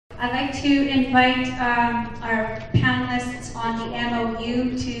I'd like to invite our panelists on the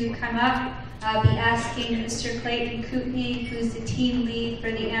MOU to come up. I'll be asking Mr. Clayton Kootenay, who's the team lead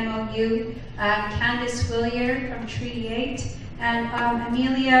for the MOU, Candice Willier from Treaty 8, and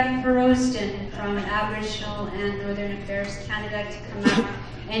Amelia Ferrosden from Aboriginal and Northern Affairs Canada to come up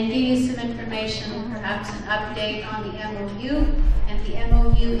and give you some information, perhaps an update on the MOU. And the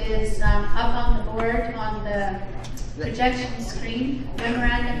MOU is up on the board on the projection screen,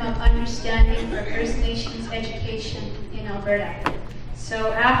 Memorandum of Understanding for First Nations Education in Alberta.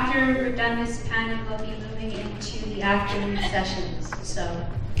 So after we're done this panel, we'll be moving into the afternoon sessions. So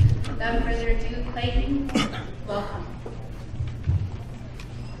without further ado, Clayton, welcome.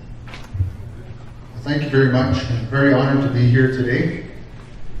 Thank you very much. I'm very honored to be here today.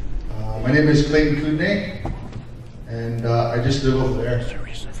 My name is Clayton Kootenay, and I just live over there.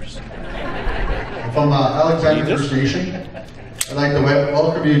 I'm from Alexander First Nation. I'd like to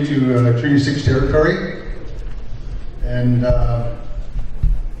welcome you to Treaty 6 territory. And I'd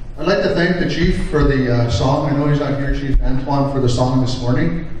like to thank the Chief for the song. I know he's not here, Chief Antoine, for the song this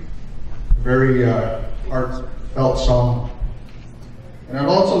morning. A very heartfelt song. And I'd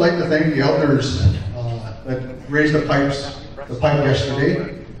also like to thank the elders that raised the pipe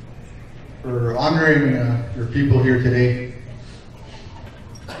yesterday for honoring your people here today.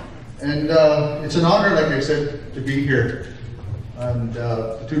 And it's an honor, like I said, to be here and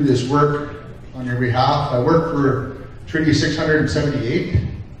to do this work on your behalf. I work for Treaty 678.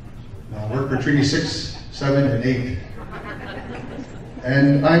 I work for Treaty 6, 7, and 8.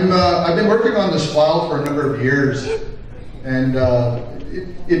 And I've been working on this file for a number of years, and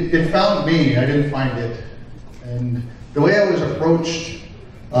it found me. I didn't find it. And the way I was approached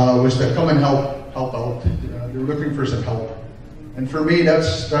was to come and help out. They were looking for some help. And for me,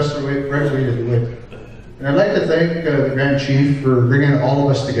 that's the right way to do it. And I'd like to thank the Grand Chief for bringing all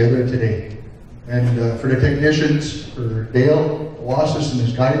of us together today. And for the technicians, for Dale Oasis and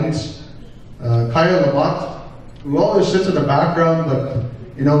his guidance, Kyle Lamont, who always sits in the background, but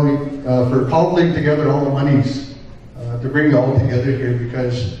you know, for cobbling together all the monies to bring you all together here,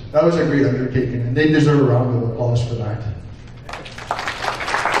 because that was a great undertaking, and they deserve a round of applause for that.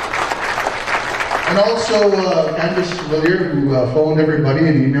 And also Candice Willier, who phoned everybody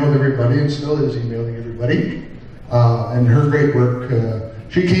and emailed everybody and still is emailing everybody, and her great work.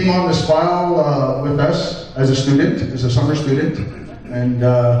 She came on this file with us as a student, as a summer student, and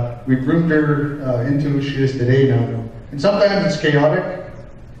we groomed her into who she is today now. And sometimes it's chaotic.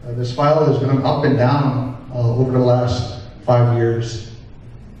 This file has gone up and down over the last 5 years.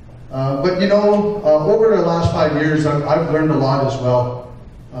 But you know, over the last 5 years, I've learned a lot as well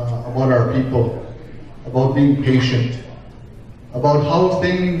about our people, about being patient, about how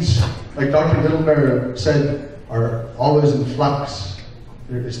things, like Dr. Littlebear said, are always in flux.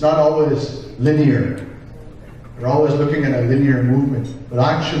 It's not always linear. We're always looking at a linear movement. But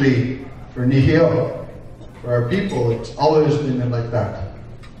actually, for Nihil, for our people, it's always been like that.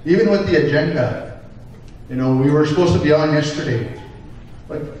 Even with the agenda, you know, we were supposed to be on yesterday,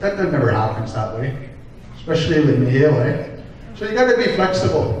 but that never happens that way, especially with Nihil, eh? So you got to be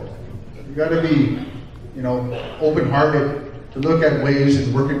flexible. You got to be, you know, open-hearted to look at ways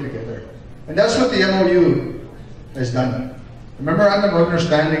and working together. And that's what the MOU has done. The Memorandum of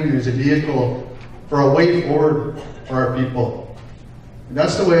Understanding is a vehicle for a way forward for our people. And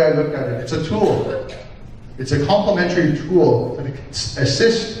that's the way I look at it. It's a tool. It's a complementary tool that can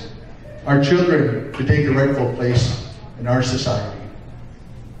assist our children to take the rightful place in our society.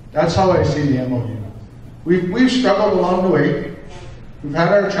 That's how I see the MOU. We've struggled along the way. We've had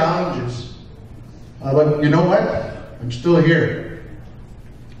our challenges. But you know what? I'm still here.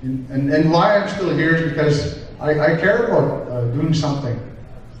 And why I'm still here is because I care about doing something.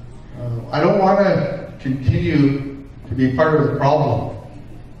 I don't want to continue to be part of the problem.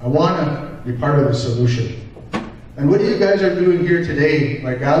 I want to be part of the solution. And what you guys are doing here today,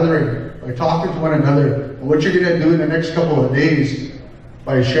 by gathering, by talking to one another, and what you're going to do in the next couple of days,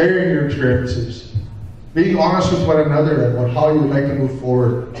 by sharing your experiences, being honest with one another about how you would like to move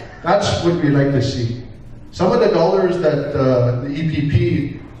forward, that's what we like to see. Some of the dollars that the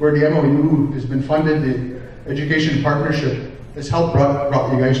EPP, where the MOU has been funded, the Education Partnership, has helped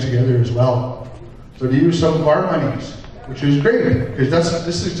brought you guys together as well. So to use some of our monies, which is great, because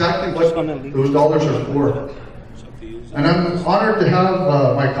this is exactly what those dollars are for. And I'm honored to have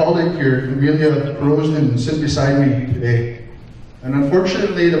my colleague here, Amelia Ferrosden, sit beside me today. And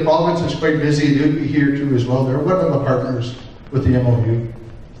unfortunately, the province is quite busy. They'll be here too as well. They're one of the partners with the MOU.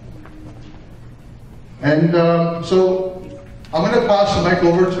 And so I'm going to pass the mic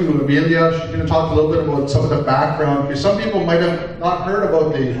over to Amelia. She's going to talk a little bit about some of the background, because some people might have not heard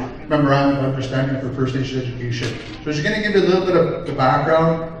about the Memorandum of Understanding for First Nation Education. So she's going to give you a little bit of the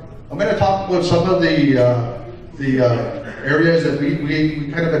background. I'm going to talk about some of the areas that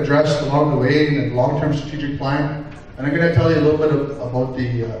we kind of addressed along the way in the long-term strategic plan. And I'm going to tell you a little bit about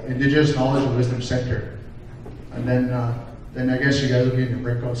the Indigenous Knowledge and Wisdom Center. And then I guess you guys will be in your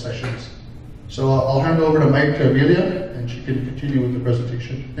breakout sessions. So I'll hand over the mic to Amelia, and she can continue with the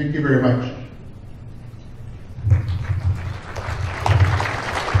presentation. Thank you very much.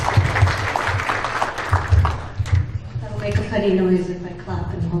 That'll make a funny noise if I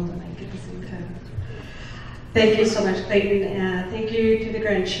clap and hold the mic at the same time. Thank you so much, Clayton. Thank you to the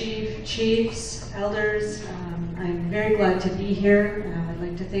Grand Chief, chiefs, elders. I'm very glad to be here. I'd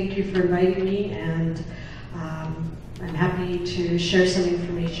like to thank you for inviting me, and I'm happy to share some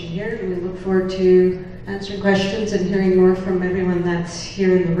information here. We look forward to answering questions and hearing more from everyone that's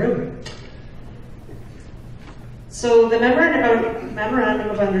here in the room. So the Memorandum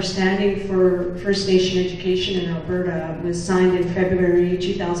of Understanding for First Nation Education in Alberta was signed in February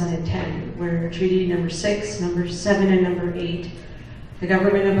 2010, where Treaty number 6, number 7, and number 8, the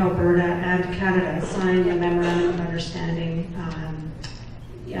Government of Alberta and Canada signed the Memorandum of Understanding,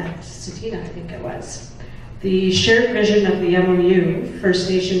 Satina, I think it was. The shared vision of the MOU, First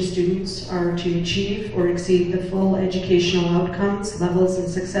Nation students are to achieve or exceed the full educational outcomes, levels, and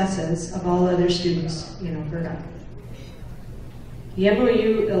successes of all other students in Alberta. The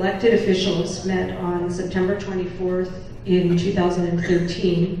MOU elected officials met on September 24th in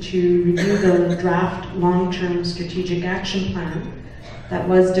 2013 to review the draft long-term strategic action plan that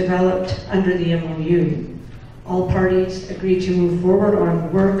was developed under the MOU. All parties agreed to move forward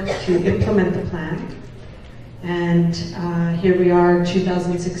on work to implement the plan. And here we are,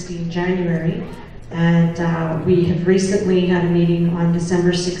 2016 January, and we have recently had a meeting on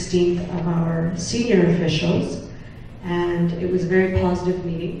December 16th of our senior officials, and it was a very positive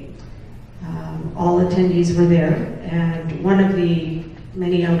meeting. All attendees were there, and one of the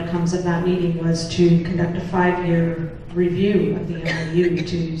many outcomes of that meeting was to conduct a 5-year review of the MOU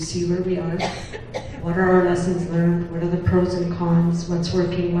to see where we are, what are our lessons learned, what are the pros and cons, what's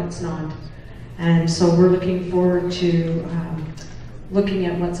working, what's not. And so we're looking forward to looking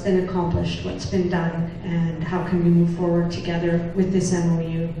at what's been accomplished, what's been done, and how can we move forward together with this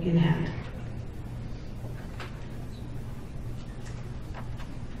MOU in hand.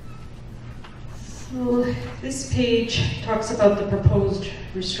 So this page talks about the proposed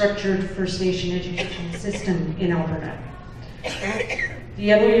restructured First Nation education system in Alberta.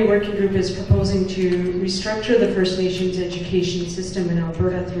 The MOU Working Group is proposing to restructure the First Nations education system in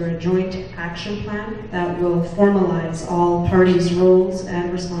Alberta through a joint action plan that will formalize all parties' roles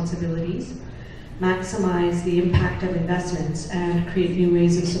and responsibilities, maximize the impact of investments, and create new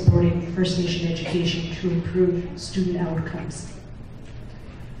ways of supporting First Nation education to improve student outcomes.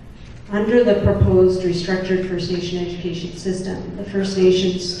 Under the proposed restructured First Nation education system, the First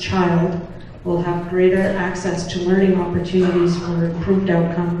Nations child will have greater access to learning opportunities for improved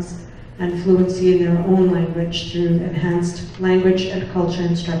outcomes and fluency in their own language through enhanced language and culture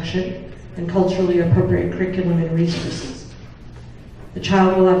instruction and culturally appropriate curriculum and resources. The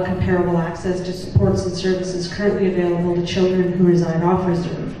child will have comparable access to supports and services currently available to children who reside off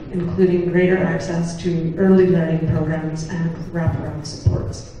reserve, including greater access to early learning programs and wraparound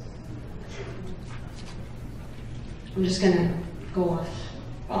supports. I'm just going to go off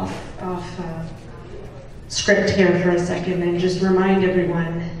script here for a second and just remind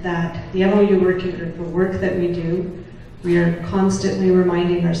everyone that the MOU Working Group, the work that we do, we are constantly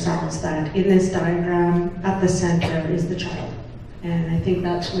reminding ourselves that in this diagram, at the center is the child. And I think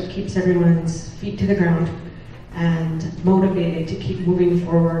that's what keeps everyone's feet to the ground and motivated to keep moving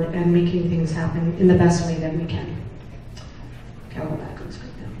forward and making things happen in the best way that we can. Okay, I'll go back on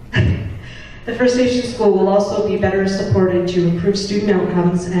script now. The First Nation School will also be better supported to improve student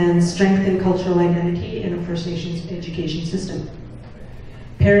outcomes and strengthen cultural identity in a First Nations education system.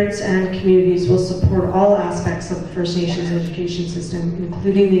 Parents and communities will support all aspects of the First Nations education system,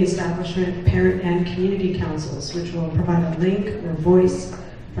 including the establishment of parent and community councils, which will provide a link or voice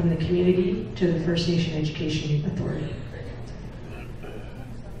from the community to the First Nation Education Authority.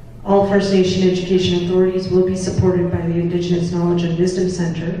 All First Nation education authorities will be supported by the Indigenous Knowledge and Wisdom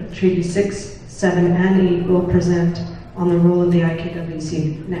Center. Treaty 6, 7, and 8 will present on the role of the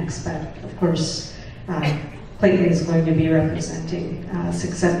IKWC next, but of course, Clayton is going to be representing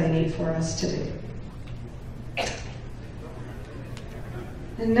 6, 7, and 8 for us today.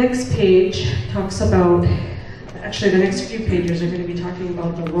 The next page talks about, actually the next few pages are going to be talking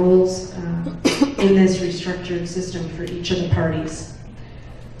about the roles in this restructured system for each of the parties.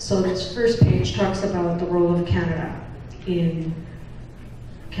 So this first page talks about the role of Canada. In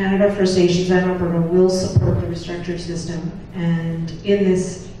Canada, First Nations and Alberta will support the restructured system, and in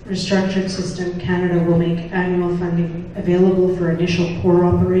this restructured system, Canada will make annual funding available for initial core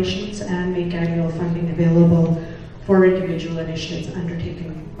operations and make annual funding available for individual initiatives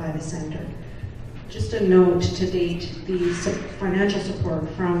undertaken by the Centre. Just a note, to date, the financial support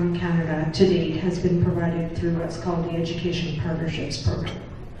from Canada to date has been provided through what's called the Education Partnerships Program.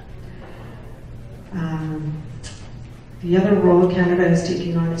 The other role Canada is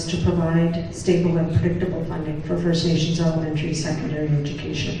taking on is to provide stable and predictable funding for First Nations elementary secondary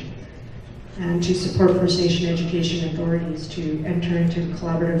education, and to support First Nation education authorities to enter into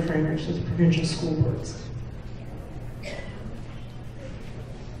collaborative frameworks with provincial school boards.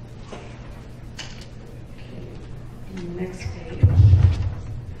 Next page.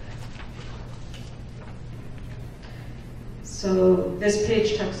 So this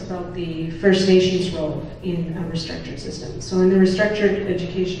page talks about the First Nations role in a restructured system. So in the restructured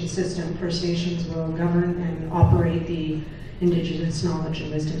education system, First Nations will govern and operate the Indigenous Knowledge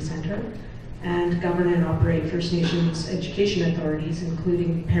and Wisdom Centre, and govern and operate First Nations education authorities,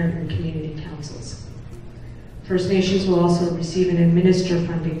 including parent and community councils. First Nations will also receive and administer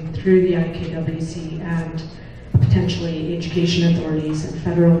funding through the IKWC and potentially education authorities and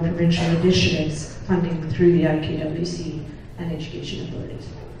federal and provincial initiatives funding through the IKWC and education authorities.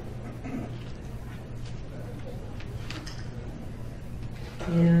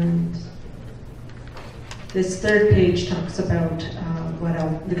 And this third page talks about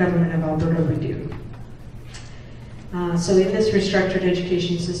what the government of Alberta would do. So in this restructured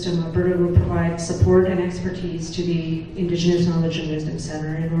education system, Alberta will provide support and expertise to the Indigenous Knowledge and Wisdom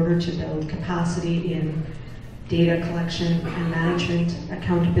Centre in order to build capacity in data collection and management,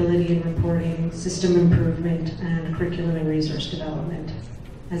 accountability and reporting, system improvement, and curriculum and resource development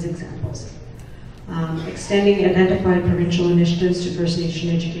as examples. Extending identified provincial initiatives to First Nation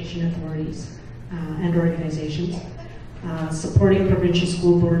education authorities and organizations. Supporting provincial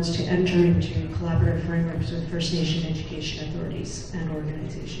school boards to enter into collaborative frameworks with First Nation education authorities and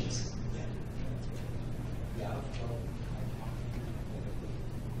organizations.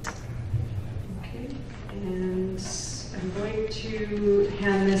 Okay, and I'm going to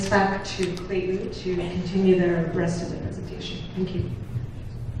hand this back to Clayton to continue the rest of the presentation. Thank you.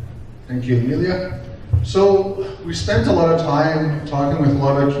 Thank you, Amelia. So we spent a lot of time talking with a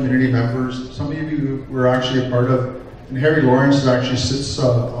lot of community members. Some of you were actually a part of, and Harry Lawrence actually sits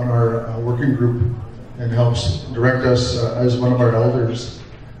on our working group and helps direct us as one of our elders.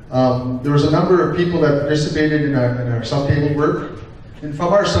 There was a number of people that participated in our sub-table work. And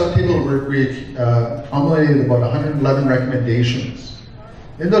from our sub-table work, we accumulated about 111 recommendations.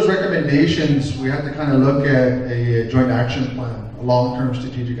 In those recommendations, we had to kind of look at a joint action plan, a long-term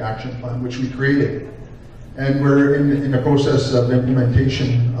strategic action plan, which we created. And we're in the process of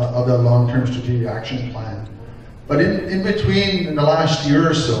implementation of the long-term strategic action plan. But in between, in the last year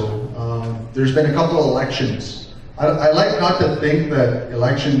or so, there's been a couple of elections. I like not to think that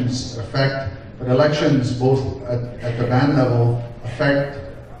elections affect, but elections both at the band level affect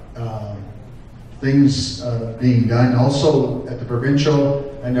things being done, also at the provincial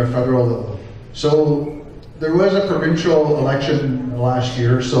and the federal level. So there was a provincial election last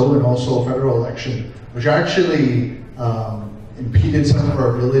year or so, and also a federal election, which actually impeded some of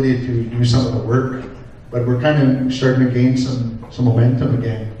our ability to do some of the work. But we're kind of starting to gain some momentum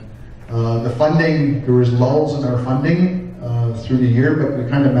again. The funding, there was lulls in our funding through the year, but we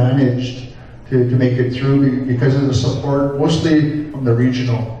kind of managed to make it through because of the support, mostly from the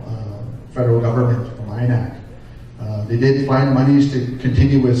regional federal government, from INAC. They did find monies to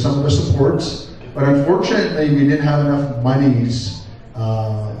continue with some of the supports, but unfortunately we didn't have enough monies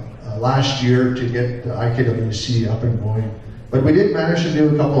last year to get the IKWC up and going. But we did manage to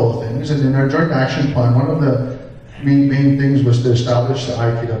do a couple of things, and in our joint action plan, one of the main things was to establish the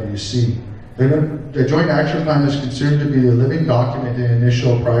IKWC. The joint action plan is considered to be a living document in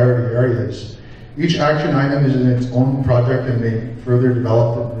initial priority areas. Each action item is in its own project and may further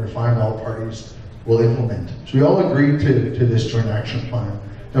develop and refine all parties will implement. So we all agreed to this joint action plan.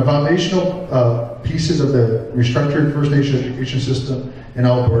 The foundational pieces of the restructured First Nation education system in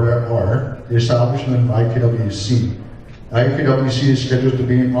Alberta are the establishment of IKWC. IKWC is scheduled to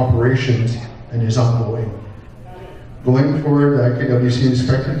be in operations and is ongoing. Going forward, the IKWC is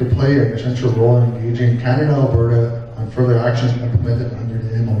expected to play an essential role in engaging Canada and Alberta on further actions implemented under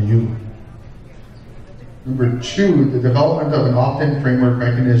the MOU. Number two, the development of an opt-in framework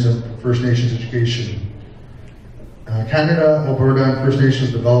mechanism for First Nations education. Canada, Alberta, and First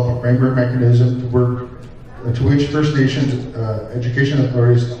Nations develop a framework mechanism to work to which First Nations education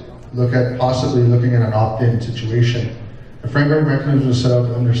authorities look at possibly looking at an opt-in situation. The framework mechanism is set out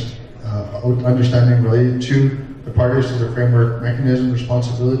understanding related to the parties to the framework mechanism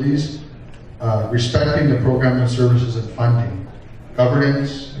responsibilities, respecting the program and services and funding,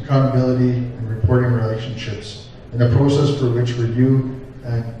 governance, accountability, and reporting relationships, and the process for which review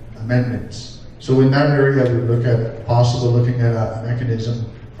and amendments. So in that area, we look at looking at a mechanism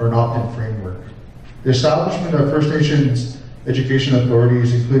for an opt-in framework. The establishment of First Nations education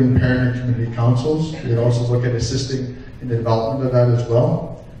authorities, including parent and community councils, we'd also look at assisting in the development of that as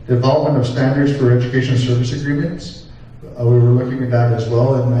well. Development of standards for education service agreements. We were looking at that as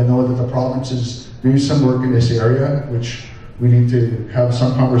well, and I know that the province is doing some work in this area, which we need to have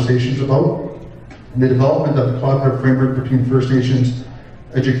some conversations about. And the development of the collaborative framework between First Nations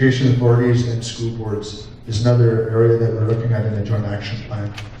education authorities and school boards is another area that we're looking at in the joint action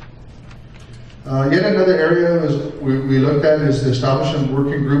plan. Yet another area we looked at is the establishment of a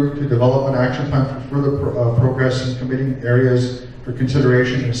working group to develop an action plan for further progress in committing areas for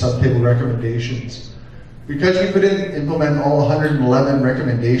consideration and sub-table recommendations. Because we couldn't implement all 111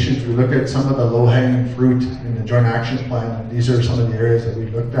 recommendations, we looked at some of the low-hanging fruit in the joint action plan, and these are some of the areas that we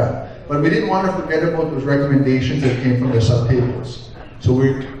looked at. But we didn't want to forget about those recommendations that came from the sub-tables. So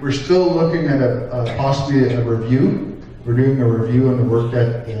we're still looking at possibly a review. We're doing a review on the work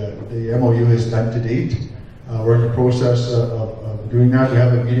that the MOU has done to date. We're in the process of doing that. We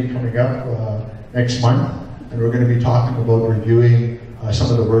have a meeting coming up next month, and we're going to be talking about reviewing some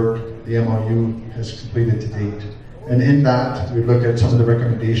of the work the MOU has completed to date. And in that, we look at some of the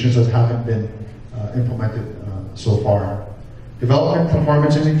recommendations that haven't been implemented so far. Development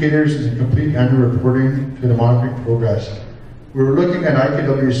performance indicators and complete annual reporting to the monitoring progress. We were looking at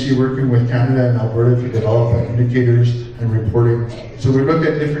IKWC working with Canada and Alberta to develop indicators and reporting. So we looked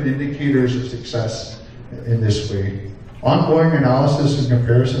at different indicators of success in this way. Ongoing analysis and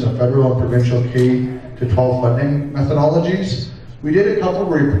comparison of federal and provincial K-12 funding methodologies. We did a couple of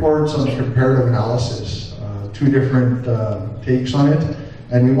reports on comparative analysis, two different takes on it,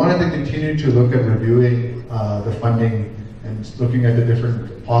 and we wanted to continue to look at reviewing the funding and looking at the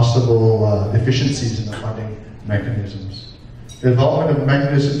different possible deficiencies in the funding mechanisms. The development of a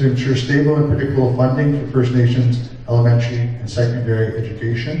mechanism to ensure stable and predictable funding for First Nations elementary and secondary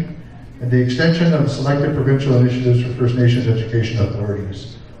education, and the extension of selected provincial initiatives for First Nations education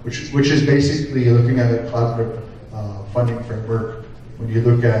authorities, which is basically looking at a collaborative funding framework when you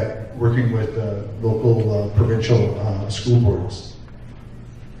look at working with local provincial school boards.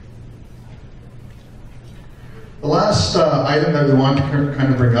 The last item that we want to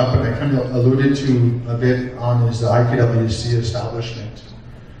kind of bring up, and I kind of alluded to a bit on, is the IKWC establishment.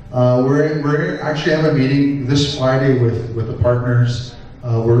 We're actually have a meeting this Friday with the partners.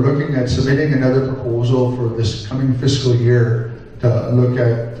 We're looking at submitting another proposal for this coming fiscal year to look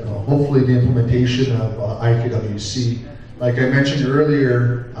at hopefully the implementation of IKWC. Like I mentioned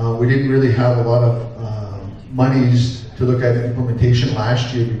earlier, we didn't really have a lot of monies to look at implementation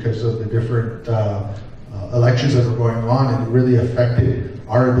last year because of the different elections that were going on, and it really affected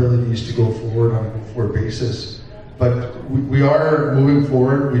our abilities to go forward on a go-forward basis. But we are moving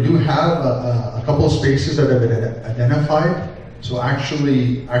forward. We do have a couple of spaces that have been identified. So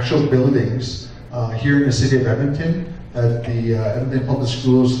actual buildings here in the city of Edmonton that the Edmonton Public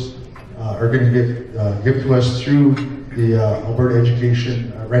Schools are going to give to us through the Alberta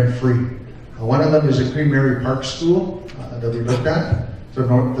Education rent-free. One of them is a Queen Mary Park School that we looked at. So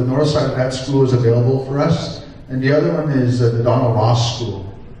the north side of that school is available for us. And the other one is the Donald Ross School,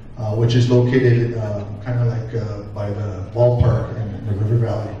 which is located kind of like by the ballpark in the River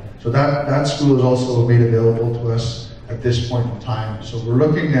Valley. So that school is also made available to us at this point in time. So we're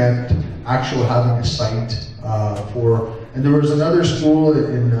looking at actually having a site and there was another school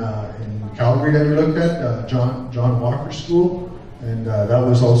in Calgary that we looked at, John Walker School, and that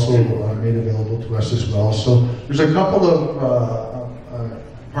was also made available to us as well. So there's a couple of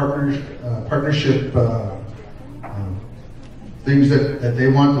partnership things that they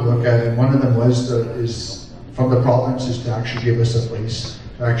want to look at, and one of them is from the province is to actually give us a place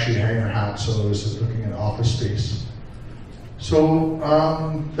to actually hang our hats. So this is looking at office space. So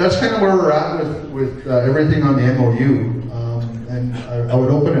that's kind of where we're at with everything on the MOU, and I would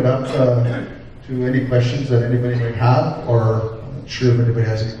open it up to any questions that anybody might have, or I'm not sure if anybody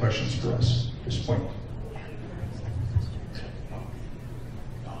has any questions for us at this point.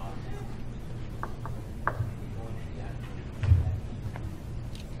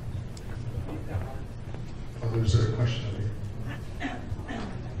 There's a question over here.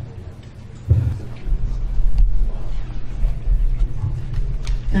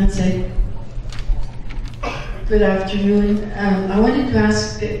 Nancy. Good afternoon. I wanted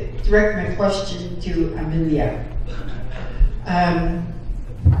to direct my question to Amelia.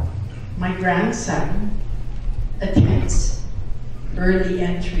 My grandson attends early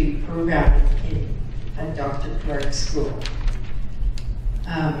entry program at Dr. Clark's school.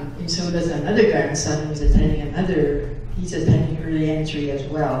 And so does another grandson who's he's attending early entry as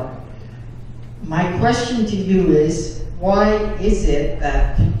well. My question to you is, why is it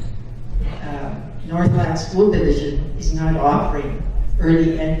that Northland School Division is not offering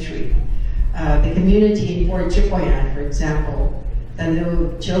early entry? The community in Fort Chipewyan, for example, the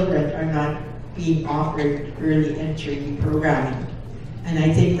little children are not being offered early entry programming. And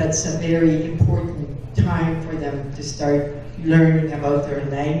I think that's a very important time for them to start learning about their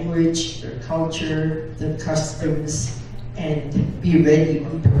language, their culture, their customs, and be ready,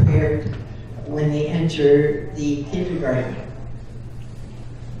 be prepared when they enter the kindergarten.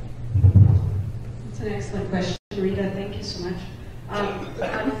 That's an excellent question, Rita. Thank you so much.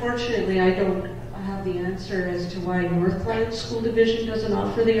 Unfortunately, I don't have the answer as to why Northland School Division doesn't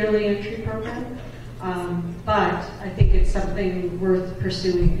offer the early entry program. But I think it's something worth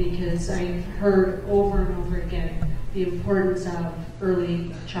pursuing because I've heard over and over again the importance of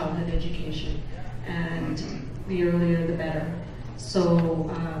early childhood education, and the earlier the better. So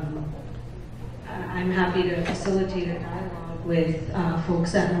I'm happy to facilitate a dialogue with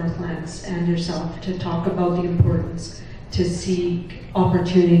folks at Northlands and yourself to talk about the importance to seek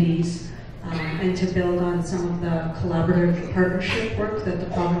opportunities and to build on some of the collaborative partnership work that the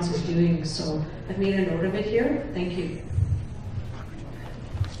province is doing. So I've made a note of it here. Thank you.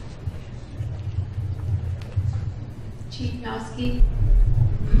 Chief Noski.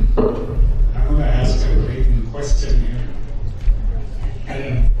 I want to ask a blatant question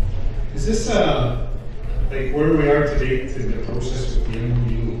here. Is this like where we are today in the process with the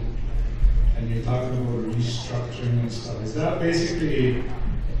MOU, and you're talking about restructuring and stuff? Is that basically,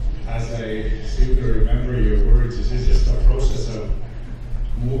 as I seem to remember your words, is it just a process of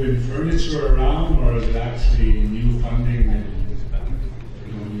moving furniture around, or is it actually new funding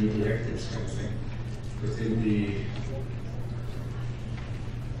and new directives kind of thing within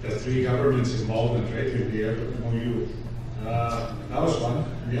the three governments involved in the MOU? That was one.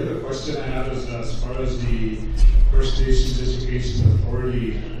 And the other question I had was as far as the First Nations Education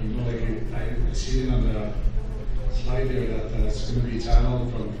Authority, like I see it on the slide there that it's going to be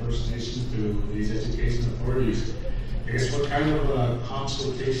channeled from First Nations to these education authorities. I guess what kind of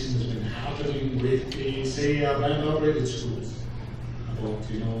consultation has been happening with the, say, land operated schools about,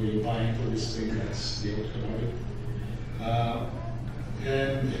 you're buying for this thing, that's the outcome of it.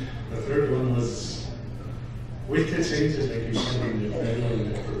 And the third one was, with the changes, like you said, in the federal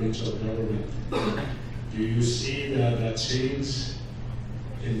and the provincial government, do you see that change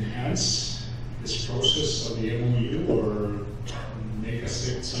enhance this process of the MOU, or make us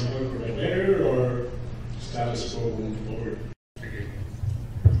sit somewhere for the better, or status quo going forward?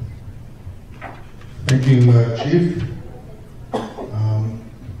 Thank you, Chief.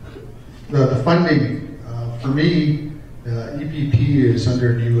 The funding, for me, EPP is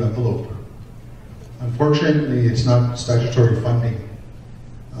under a new envelope. Unfortunately, it's not statutory funding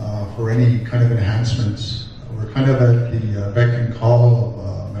for any kind of enhancements. We're kind of at the beck and call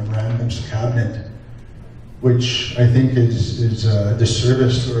of memorandums of cabinet, which I think is a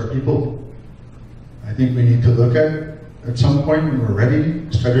disservice to our people. I think we need to look at some point when we're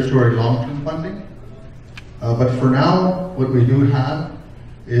ready, statutory long-term funding. But for now, what we do have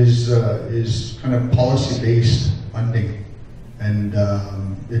is kind of policy-based funding, and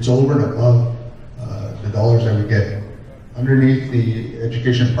it's over and above the dollars that we get. Underneath the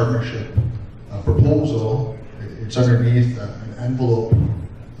education partnership proposal, it's underneath an envelope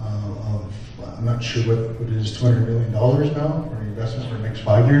of, I'm not sure what it is, $200 million now for investment for the next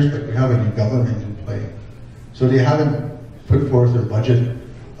 5 years, but we have a new government in play. So they haven't put forth their budget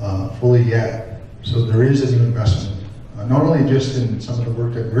fully yet. So there is a new investment, not only just in some of the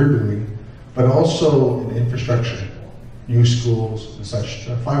work that we're doing, but also in infrastructure, new schools and such.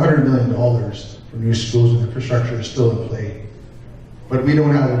 $500 million for new schools and infrastructure is still in play. But we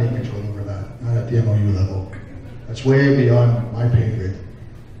don't have any control over that, not at the MOU level. That's way beyond my pay grade.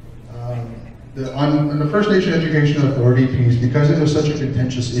 On the First Nation Education Authority piece, because it was such a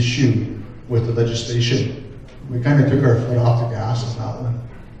contentious issue with the legislation, we kind of took our foot off the gas on that one.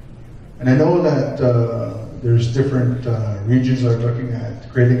 And I know that there's different regions that are looking at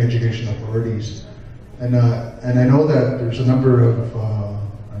creating education authorities. And I know that there's a number of,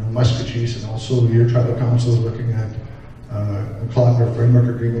 I know Muscatchees and also your tribal council is looking at a collaborative framework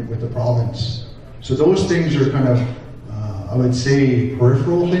agreement with the province. So those things are kind of I would say,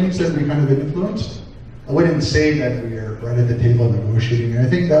 peripheral things that we kind of influenced. I wouldn't say that we are right at the table negotiating. And I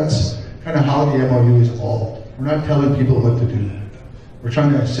think that's kind of how the MOU has evolved. We're not telling people what to do. We're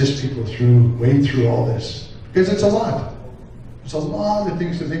trying to assist people wade through all this. Because it's a lot. It's a lot of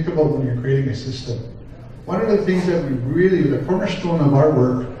things to think about when you're creating a system. One of the things that we really, the cornerstone of our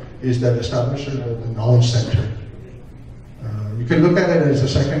work is that establishment of the knowledge center. You can look at it as a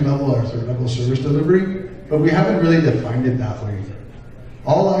second level or third level service delivery, but we haven't really defined it that way.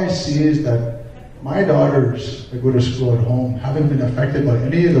 All I see is that my daughters that go to school at home haven't been affected by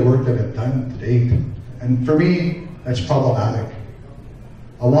any of the work that I've done to date. And for me, that's problematic.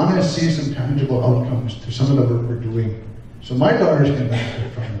 I want to see some tangible outcomes to some of the work we're doing. So my daughters can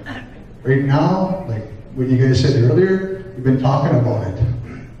benefit from it. Right now, like what you guys said earlier, we've been talking about it.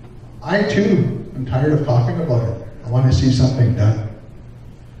 I too am tired of talking about it. I want to see something done.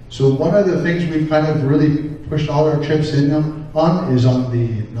 So one of the things we've kind of really pushed all our chips in on is on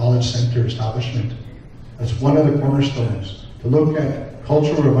the knowledge center establishment. That's one of the cornerstones, to look at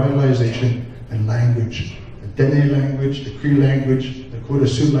cultural revitalization and language. The Dene language, the Cree language, the Dakota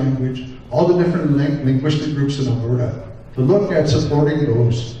Sioux language, all the different linguistic groups in Alberta. To look at supporting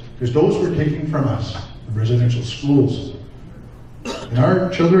those, because those were taken from us, the residential schools. And our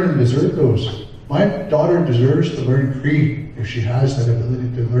children deserve those. My daughter deserves to learn Cree if she has that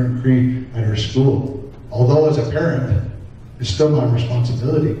ability to learn Cree at her school. Although as a parent, it's still my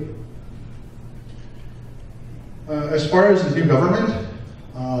responsibility. As far as the new government,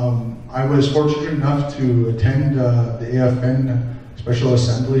 I was fortunate enough to attend the AFN Special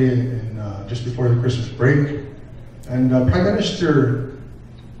Assembly just before the Christmas break. And Prime Minister,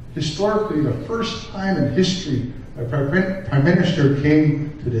 historically, the first time in history, a Prime Minister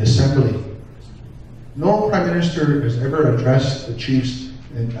came to the Assembly. No Prime Minister has ever addressed the chiefs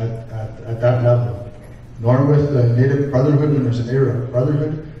at that level, nor with the Native Brotherhood when it was an era of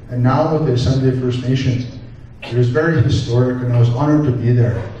Brotherhood, and now with the Assembly of First Nations. It was very historic, and I was honored to be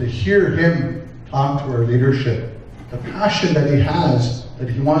there, to hear him talk to our leadership, the passion that he has, that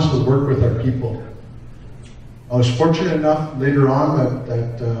he wants to work with our people. I was fortunate enough later on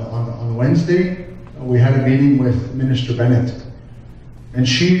that on Wednesday, we had a meeting with Minister Bennett, and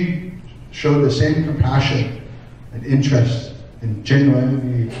she showed the same compassion and interest and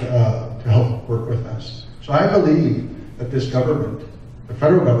genuinity to help work with us. So I believe that this government, the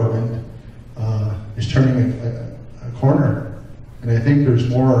federal government, is turning a corner, and I think there's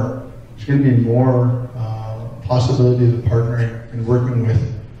going to be more possibilities of partnering and working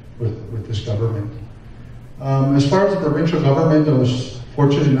with this government. As far as the provincial government, I was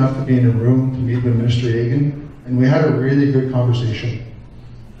fortunate enough to be in a room to meet with Minister Egan, and we had a really good conversation.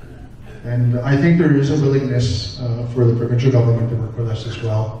 And I think there is a willingness for the provincial government to work with us as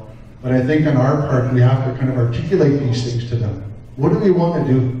well. But I think on our part, we have to kind of articulate these things to them. What do we want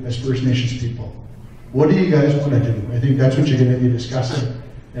to do as First Nations people? What do you guys want to do? I think that's what you're going to be discussing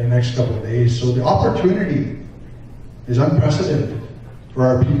in the next couple of days. So the opportunity is unprecedented for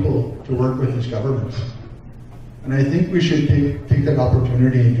our people to work with this government. And I think we should take that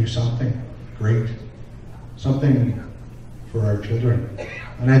opportunity and do something great, something for our children.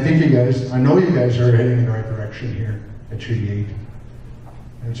 And I think I know you guys are heading in the right direction here at Treaty 8.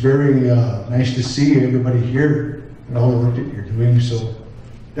 And it's very nice to see everybody here and all the work that you're doing. So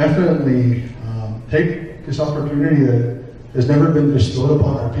definitely take this opportunity that has never been bestowed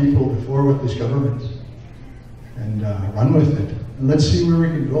upon our people before with this government and run with it. And let's see where we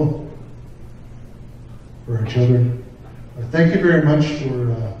can go for our children. Thank you very much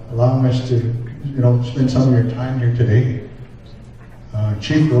for allowing us to spend some of your time here today.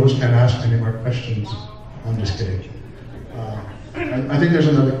 Chief Rose can't ask any more questions. I'm just kidding. I think there's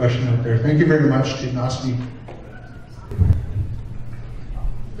another question out there. Thank you very much, Chief Nosky.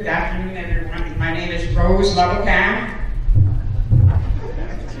 Good afternoon, everyone. My name is Rose Levelcam.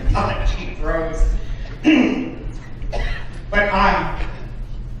 Oh, Chief Rose. But I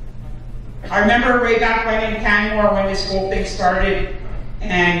remember way back when in Canmore when this whole thing started,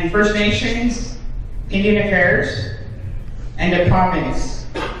 and First Nations, Indian Affairs, and the province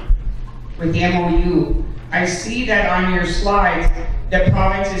with the MOU. I see that on your slides, the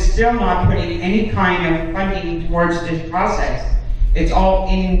province is still not putting any kind of funding towards this process. It's all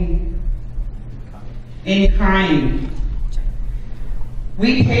in kind.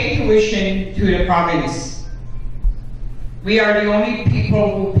 We pay tuition to the province. We are the only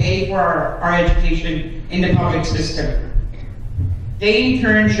people who pay for our education in the public system. They in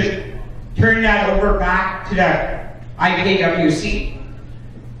turn should turn that over back to the IKWC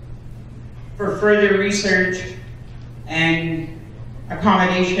for further research and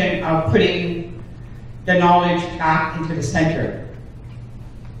accommodation of putting the knowledge back into the center.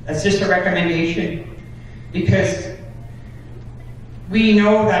 That's just a recommendation, because we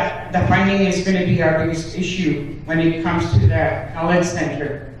know that the funding is going to be our biggest issue when it comes to the knowledge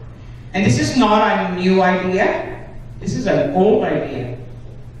center. And this is not a new idea. This is an old idea.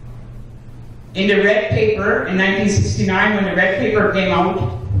 In the red paper in 1969, when the red paper came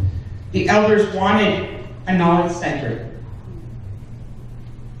out, the elders wanted a knowledge center.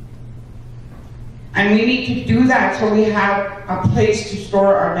 And we need to do that so we have a place to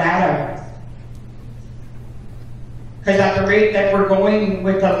store our data. Because at the rate that we're going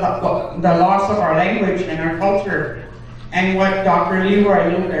with the loss of our language and our culture, and what Dr.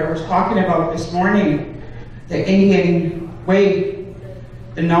 Leroy was talking about this morning, the Indian way,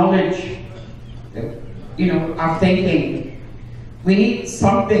 the knowledge, of thinking, we need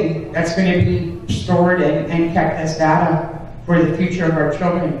something that's going to be stored and kept as data for the future of our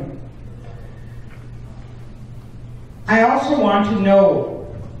children. I also want to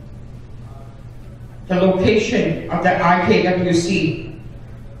know the location of the IKWC.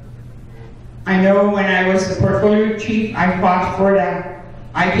 I know when I was the portfolio chief, I fought for the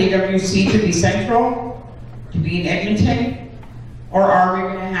IKWC to be central, to be in Edmonton, or are we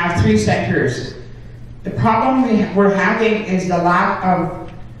going to have 3 centers? The problem we're having is the lack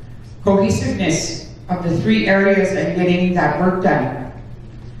of cohesiveness of the 3 areas and getting that work done.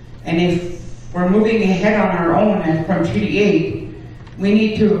 And if we're moving ahead on our own and from Treaty 8, we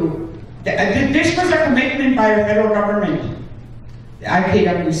need to. This was a commitment by our federal government, the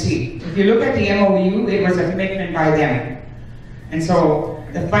IKWC. If you look at the MOU, it was a commitment by them. And so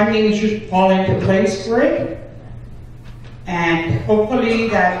the funding should fall into place for it. And hopefully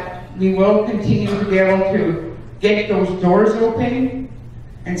that we will continue to be able to get those doors open,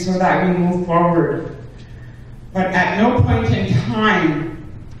 and so that we move forward. But at no point in time,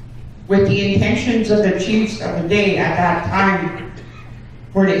 with the intentions of the chiefs of the day at that time,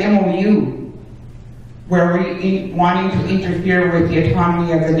 for the MOU, were we wanting to interfere with the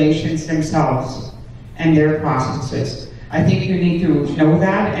autonomy of the nations themselves and their processes. I think you need to know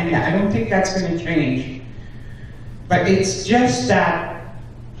that, and I don't think that's going to change. But it's just that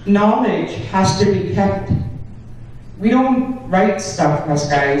knowledge has to be kept. We don't write stuff, us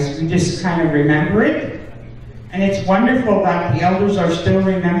guys, we just kind of remember it. And it's wonderful that the elders are still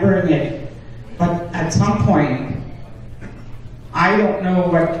remembering it. But at some point, I don't know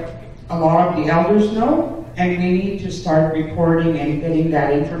what a lot of the elders know, and we need to start recording and getting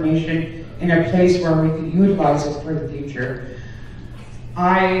that information in a place where we can utilize it for the future.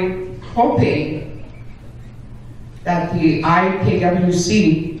 I'm hoping that the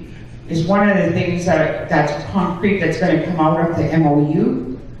IKWC is one of the things that's concrete that's going to come out of the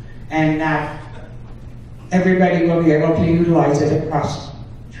MOU, and that everybody will be able to utilize it across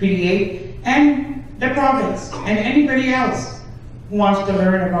Treaty 8 and the province and anybody else who wants to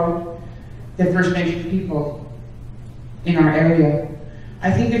learn about the First Nation people in our area.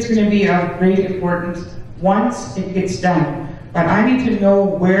 I think it's going to be of great importance once it gets done, but I need to know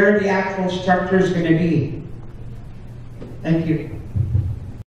where the actual structure is going to be. Thank you.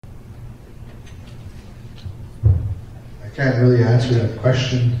 I can't really answer that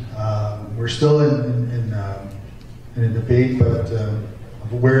question. We're still in a debate, but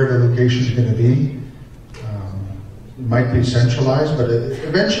where the location is going to be. It might be centralized, but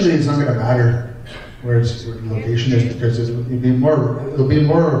eventually it's not going to matter where the location is, because it'll be more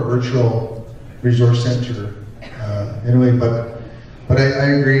a virtual resource center anyway. But I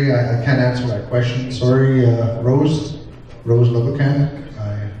agree. I can't answer that question. Sorry, Rose Lobacan.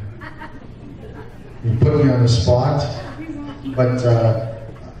 You put me on the spot, but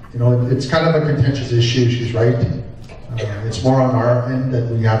it's kind of a contentious issue. She's right. It's more on our end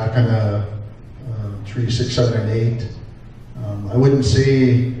that we have to kind of 3, 6, 7, and 8. I wouldn't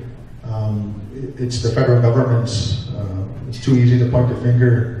say it's the federal government's. It's too easy to point the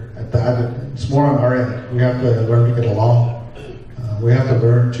finger at that. It's more on our end. We have to learn to get along. We have to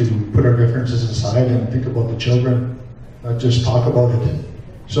learn to put our differences aside and think about the children, not just talk about it.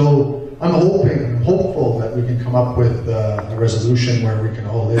 So I'm hopeful that we can come up with a resolution where we can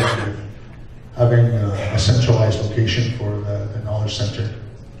all live with having a centralized location for the Knowledge Center.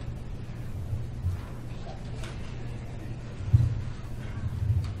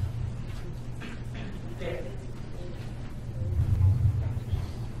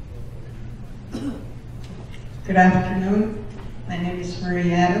 Good afternoon. My name is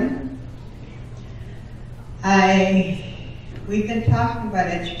Marie Adam. We've been talking about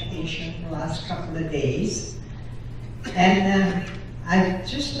education for the last couple of days, and I'd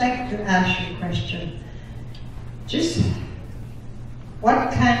just like to ask you a question. Just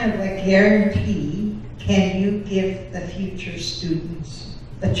what kind of a guarantee can you give the future students,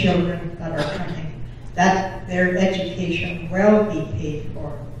 the children that are coming, that their education will be paid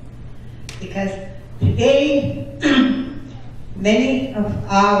for? Because today, many of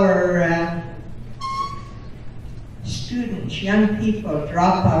our students, young people,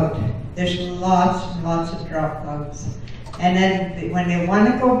 drop out. There's lots and lots of dropouts. And then when they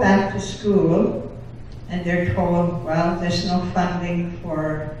want to go back to school, and they're told, well, there's no funding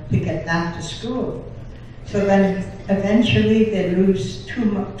to get back to school. So then eventually they lose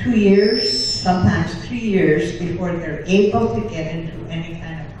 2 years, sometimes 3 years, before they're able to get into any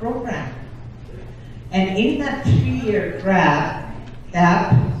kind of program. And in that 3-year gap,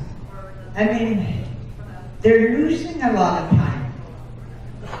 I mean, they're losing a lot of time.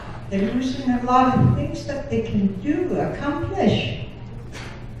 They're losing a lot of things that they can do, accomplish.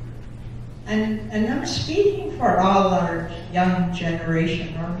 And I'm speaking for all our young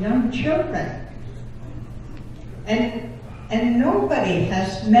generation or young children. And nobody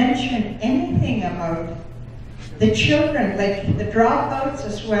has mentioned anything about the children, like the dropouts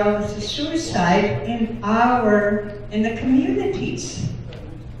as well as the suicide in the communities.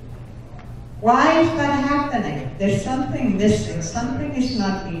 Why is that happening? There's something missing. Something is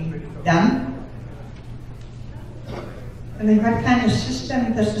not being done. I mean, what kind of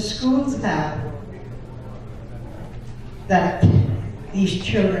system does the schools have that these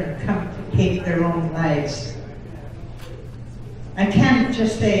children come to take their own lives? I can't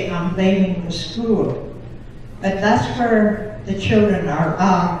just say I'm blaming the school, but that's where the children are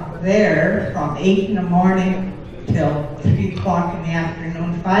out there from 8 in the morning till 3 o'clock in the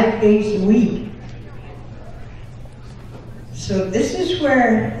afternoon, 5 days a week. So this is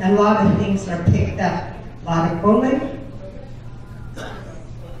where a lot of things are picked up, a lot of bullying.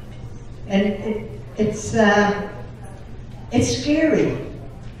 And it's scary.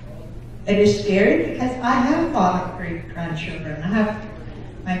 It is scary because I have a lot of great-grandchildren. I have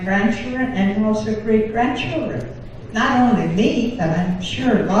my grandchildren and also great-grandchildren. Not only me, but I'm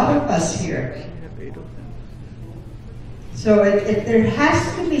sure a lot of us here. So there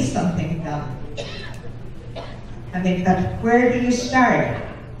has to be something done. I mean, but where do you start?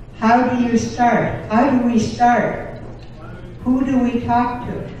 How do you start? How do we start? Who do we talk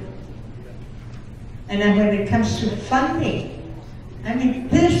to? And then when it comes to funding, I mean,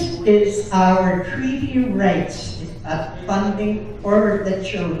 this is our treaty rights, funding for the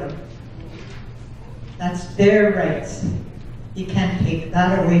children. That's their rights. You can't take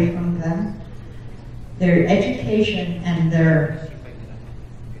that away from them. Their education and their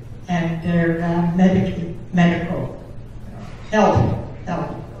medical health.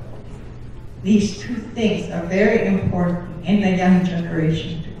 These two things are very important in the young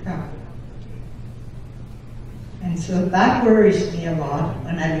generation to come. And so that worries me a lot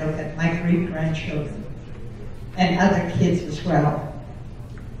when I look at my great-grandchildren and other kids as well.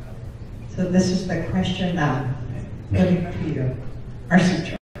 So this is the question I'm putting to you.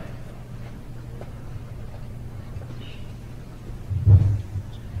 Marcy.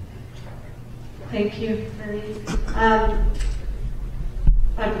 Thank you, Marie.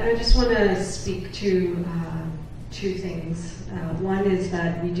 I just want to speak to two things. One is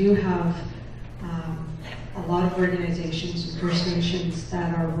that we do have a lot of organizations and First Nations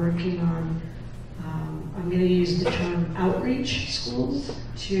that are working on, I'm going to use the term outreach schools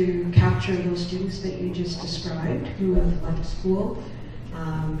to capture those students that you just described who have left school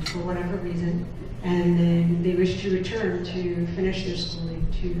for whatever reason, and then they wish to return to finish their schooling,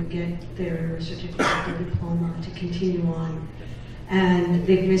 to get their certificate or diploma, to continue on. And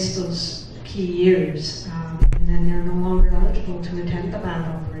they've missed those key years, and then they're no longer eligible to attend the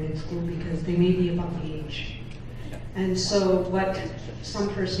land-operated school because they may be above the age. And so what some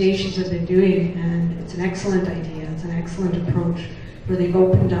First Nations have been doing, and it's an excellent idea, it's an excellent approach, where they've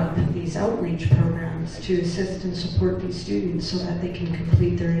opened up these outreach programs to assist and support these students so that they can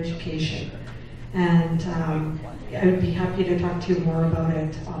complete their education. And I would be happy to talk to you more about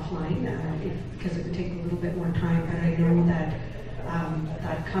it offline, because it would take a little bit more time, but I know that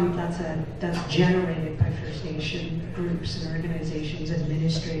that's generated by First Nation groups and organizations,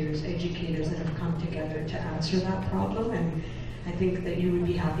 administrators, educators that have come together to answer that problem. And I think that you would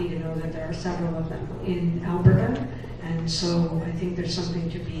be happy to know that there are several of them in Alberta. And so I think there's something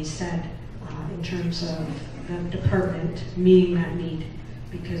to be said in terms of the department meeting that need,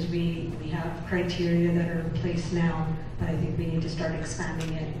 because we have criteria that are in place now, but I think we need to start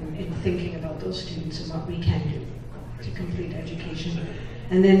expanding it and thinking about those students and what we can do to complete education.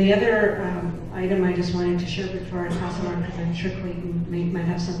 And then the other item I just wanted to share before I pass it on, because I'm sure Clayton might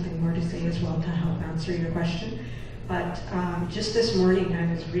have something more to say as well to help answer your question, But just this morning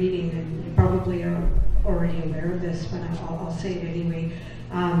I was reading, and you probably are already aware of this, but I'll say it anyway.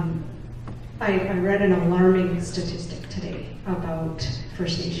 I read an alarming statistic today about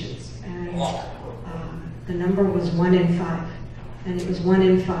First Nations, and the number was 1 in 5, and it was 1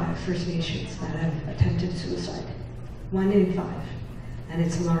 in 5 First Nations that have attempted suicide. 1 in 5, and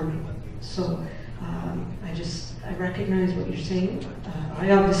it's alarming. So I recognize what you're saying.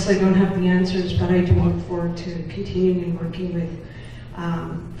 I obviously don't have the answers, but I do look forward to continuing and working with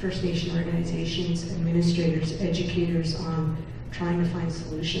First Nation organizations, administrators, educators on trying to find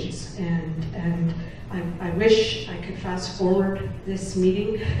solutions. And I wish I could fast forward this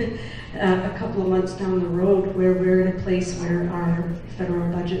meeting a couple of months down the road where we're in a place where our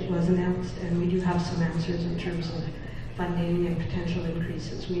federal budget was announced and we do have some answers in terms of funding and potential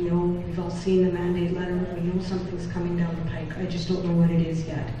increases. We know, we've all seen the mandate letter, we know something's coming down the pike. I just don't know what it is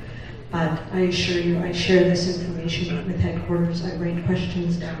yet. But I assure you, I share this information with headquarters, I write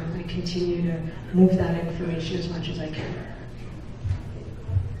questions down, I continue to move that information as much as I can.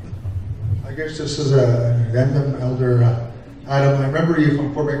 I guess this is an addendum, Elder Adam. I remember you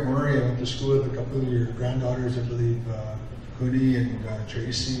from Fort McMurray. I went to school with a couple of your granddaughters, I believe, Cooney and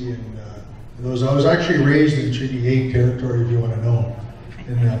Tracy, and those. I was actually raised in Treaty 8 territory, if you want to know,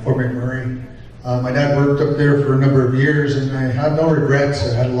 in Fort McMurray. My dad worked up there for a number of years, and I have no regrets.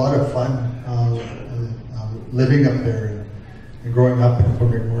 I had a lot of fun living up there and growing up in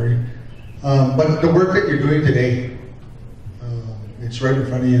Fort McMurray. But the work that you're doing today, it's right in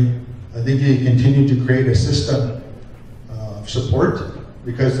front of you. I think you continue to create a system of support,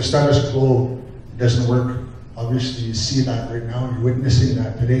 because the status quo doesn't work. Obviously, you see that right now, and you're witnessing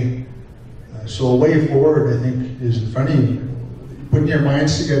that today. So a way forward, I think, is in front of you. Putting your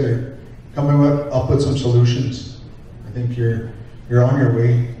minds together, coming up with some solutions. I think you're on your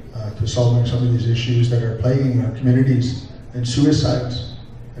way to solving some of these issues that are plaguing our communities, and suicides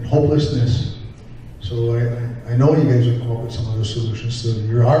and hopelessness. So I know you guys will come up with some of those solutions, so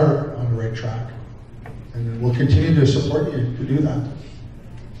you are on the right track. And we'll continue to support you to do that.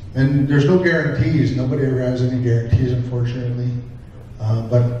 And there's no guarantees. Nobody ever has any guarantees, unfortunately.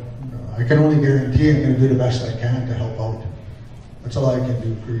 But I can only guarantee I'm going to do the best I can to help out. That's all I can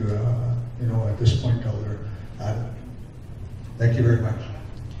do for you, at this point, Elder Adam. Thank you very much.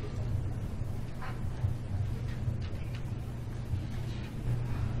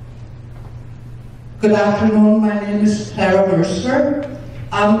 Good afternoon, my name is Clara Mercer.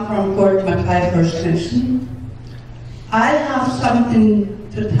 I'm from Fort Mackay First Nation. I have something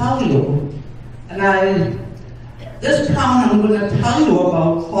to tell you, and this town I'm going to tell you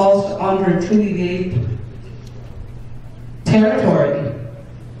about falls under Treaty 8 territory.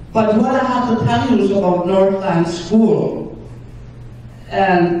 But what I have to tell you is about Northland School.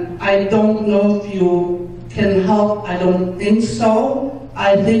 And I don't know if you can help, I don't think so.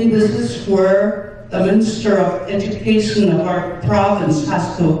 I think this is where the Minister of Education of our province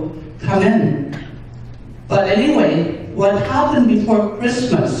has to come in. But anyway, what happened before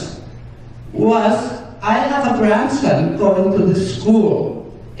Christmas was I have a grandson going to this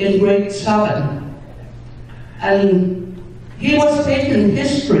school in grade 7. And he was taking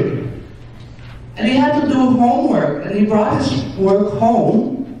history. And he had to do homework, and he brought his work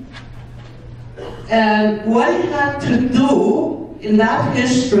home. And what he had to do in that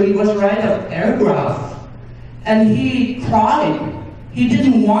history was write a paragraph, and he cried. He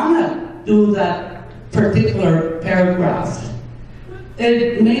didn't want to do that particular paragraph.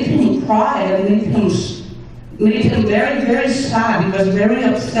 It made him cry and made him very, very sad. He was very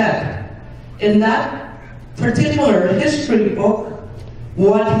upset. In that particular history book,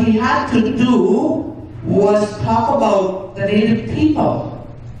 what he had to do was talk about the Native people.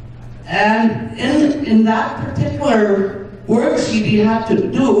 And in that particular worksheet he had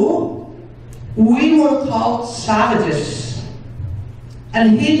to do, we were called savages.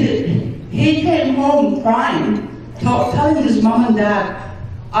 And he came home crying, telling his mom and dad,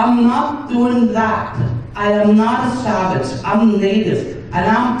 I'm not doing that. I am not a savage, I'm Native, and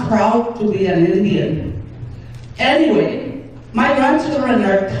I'm proud to be an Indian. Anyway, my grandchildren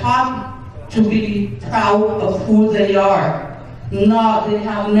are taught to be proud of who they are. No, they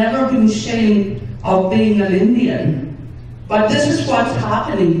have never been ashamed of being an Indian. But this is what's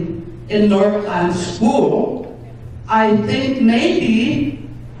happening in Northland School. I think maybe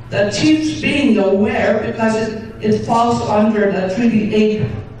the chiefs being aware, because it falls under the Treaty 8.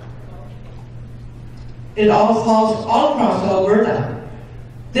 It all falls all across Alberta.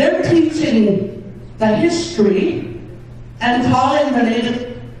 They're teaching the history and calling the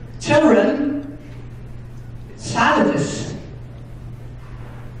Native children savages.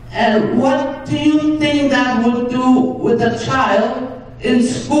 And what do you think that would do with a child in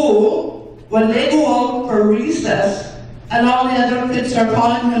school when they go out for recess and all the other kids are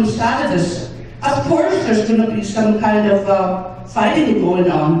calling them savages? Of course there's going to be some kind of fighting going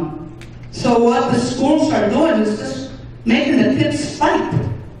on. So what the schools are doing is just making the kids fight.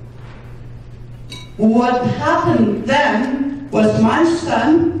 What happened then was my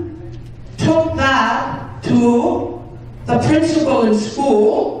son took that to the principal in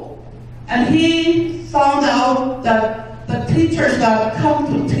school, and he found out that the teachers that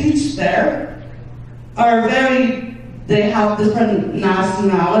come to teach there are they have different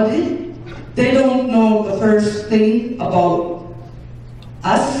nationality. They don't know the first thing about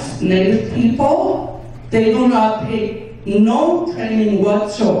us, Native people. They do not take no training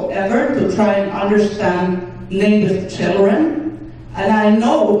whatsoever to try and understand Native children. And I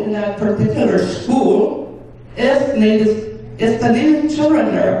know in that particular school, if the Native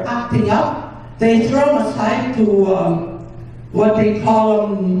children are acting up, they throw them aside to what they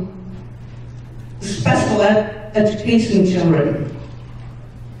call special education children.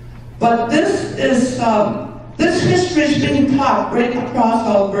 But this history is being taught right across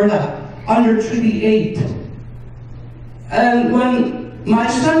Alberta under Treaty 8. And when my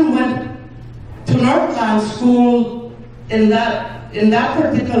son went to Northland School in that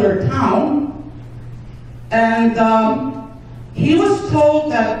particular town, and he was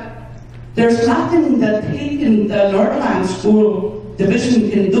told that there's nothing that the Northland School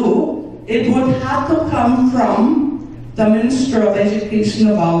Division can do. It would have to come from the Minister of Education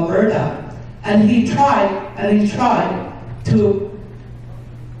of Alberta. And he tried to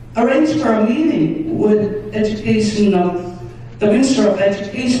arrange for a meeting with the Minister of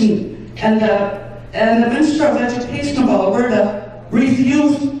Education, and the Minister of Education of Alberta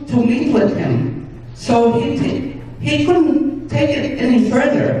refused to meet with him. So he couldn't take it any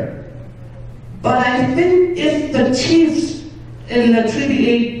further. But I think if the chiefs in the Treaty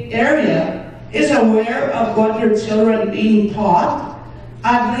 8 area is aware of what their children are being taught,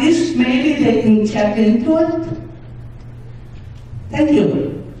 at least maybe they can check into it. Thank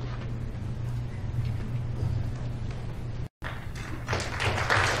you.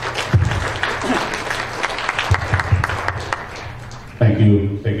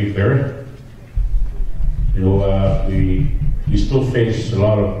 Thank you, Claire. You know, we still face a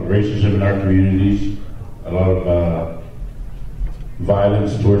lot of racism in our communities, a lot of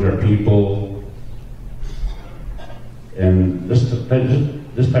violence towards our people, and this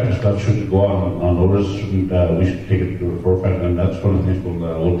type of stuff shouldn't go on notice. We should take it to the forefront, and that's one of the things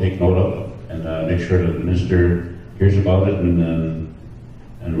we'll take note of and make sure that the minister hears about it, and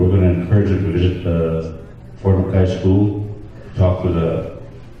we're going to encourage him to visit Fort McKay School, talk with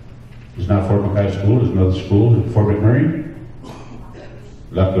it's not Fort McKay School, it's another school, Fort McMurray,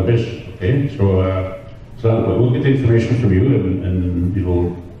 Lac La Biche. Okay, so we'll get the information from you, and we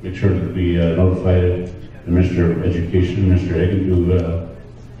will make sure that we notify the Minister of Education, Mr. Egan,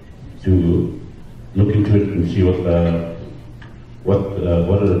 to look into it and see what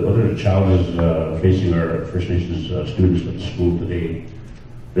are the challenges facing our First Nations students at the school today.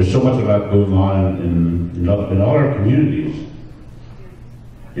 There's so much of that going on in all our communities.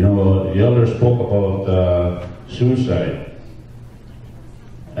 You know, the elder spoke about suicide,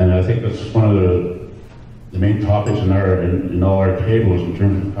 and I think that's one of the main topics in all our tables in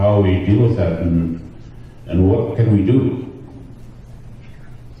terms of how we deal with that and what can we do.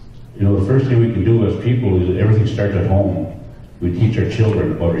 You know, the first thing we can do as people is everything starts at home. We teach our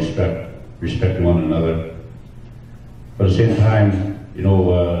children about respecting one another. But at the same time, you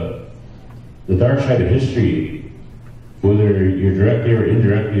know, the dark side of history, whether you're directly or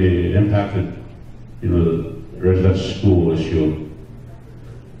indirectly impacted, you know, the residential school issue,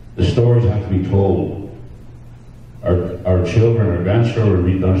 the stories have to be told. Our children, our grandchildren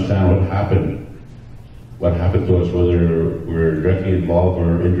need to understand what happened to us, whether we're directly involved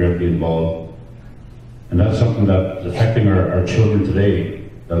or indirectly involved. And that's something that's affecting our children today,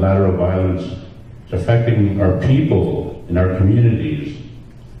 the lateral violence. It's affecting our people in our communities,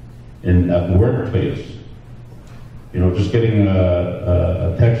 at the workplace. You know, just getting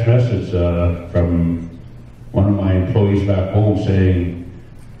a text message from one of my employees back home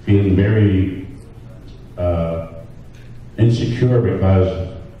feeling very insecure because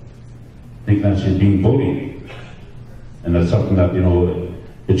I think that's being bullied. And that's something that, you know,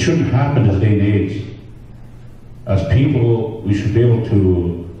 it shouldn't happen in this day and age. As people, we should be able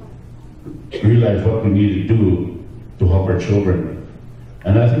to realize what we need to do to help our children.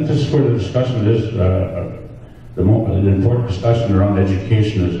 And I think this is where the discussion is, the important discussion around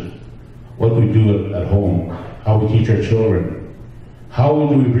education is what we do at home, how we teach our children. How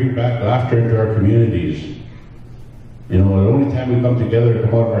do we bring back laughter into our communities? You know, the only time we come together to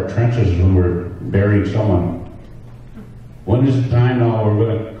come out of our trenches is when we're burying someone. When is the time now we're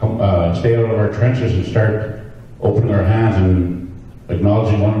going to come, stay out of our trenches and start opening our hands and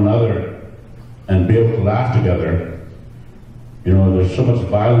acknowledging one another and be able to laugh together? You know, there's so much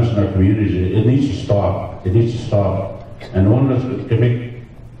violence in our communities. It needs to stop. It needs to stop. And the one that can make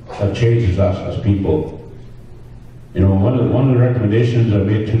a change is us as people. You know, one of the recommendations I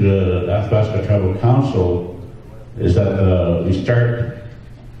made to the Athabasca Tribal Council is that we start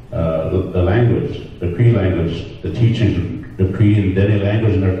the language, the Cree language, the teaching the Cree and Dene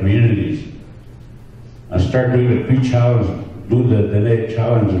language in our communities. And start doing the Cree challenge, do the Dene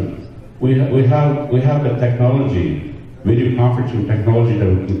challenge. We have the technology, video conferencing technology that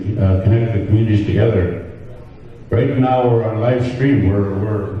we can connect the communities together. Right now we're on live stream,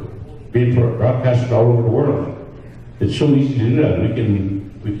 we're being broadcasted all over the world. It's so easy to do that. We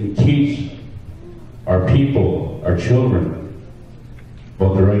can teach our people, our children,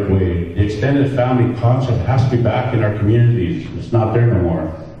 about the right way. The extended family concept has to be back in our communities. It's not there no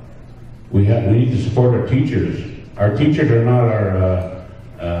more. We need to support our teachers. Our teachers are not our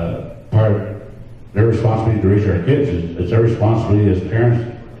part. Their responsibility to raise our kids. It's our responsibility as parents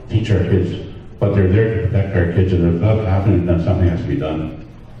to teach our kids. But they're there to protect our kids, and if that's happening, then something has to be done.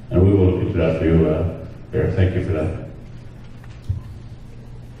 And we will look into that for you, Bear. Thank you for that.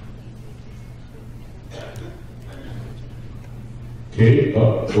 Okay,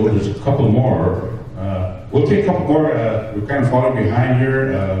 so there's a couple more. We'll take a couple more. We're kind of falling behind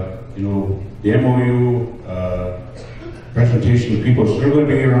here. You know, the MOU presentation of people, so they're going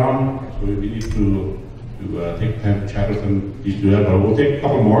to be around. So we need to take time to chat with them. Please do that. But we'll take a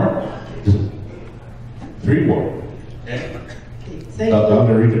couple more. 3 more. Okay. Thank you.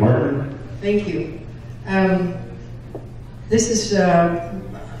 Dr. Rita Martin. Thank you. This is a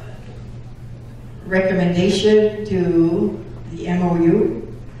recommendation to the MOU.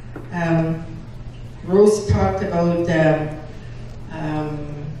 Rose talked about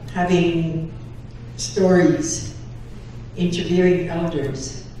having stories, interviewing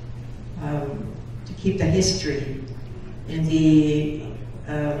elders, to keep the history in the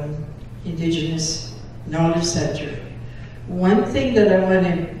Indigenous Knowledge Center. One thing that I want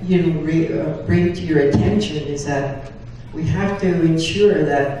to bring to your attention is that we have to ensure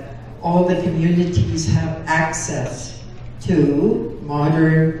that all the communities have access to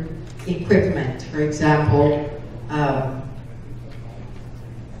modern equipment. For example,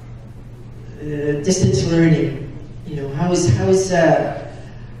 distance learning. You know, how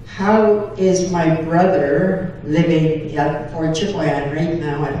is my brother living at Fort Chipewyan right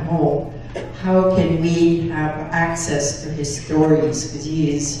now at home? How can we have access to his stories? Because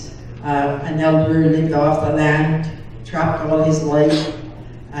he is an elder, lived off the land, trapped all his life.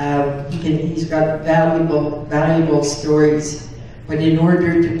 He's got valuable stories. But in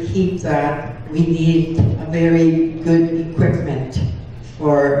order to keep that, we need a very good equipment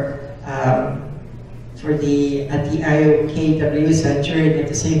for the IOKW Center, and at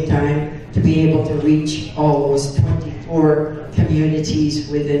the same time to be able to reach all those 24 communities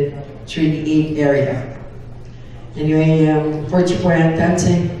within Treaty 8 area. Anyway, Fort Chipewyan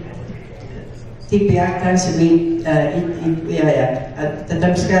dancing, tipiak dancing,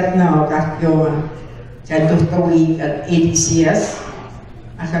 tatamskat na kakyo kanto kawi at ADCS.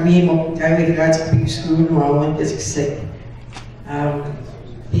 Kami mo kawin ka sa big school no awan kasi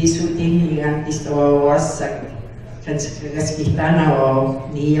pisutin yang istawawasak kan kita na o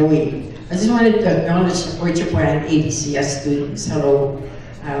niyawi. I just wanted to acknowledge the Fort Chipewyan ADCS students. Hello.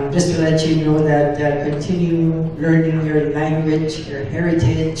 Just to let you know that continue learning your language, your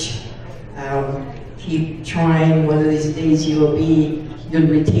heritage. Keep trying. One of these days you'll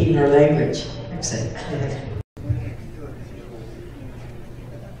retain your language. Excited.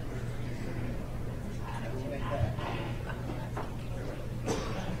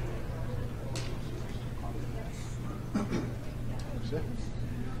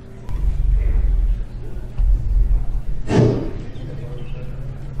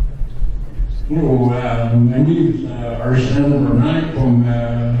 Hello, my name is Arsene Bernard from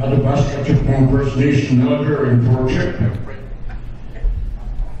Athabasca Chipewyan First Nation Elder in Fort Chipewyan.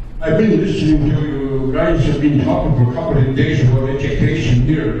 I've been listening to you guys have been talking for a couple of days about education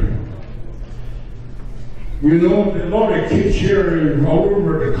here. You know, a lot of kids here all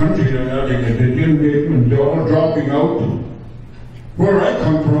over the country they're all dropping out. Where I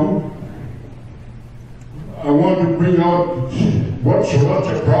come from, I want to bring out what's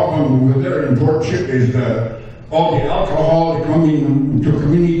the problem over there in Fort Chip is all the alcohol coming to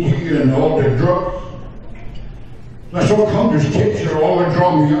community and all the drugs. That's how come these kids are all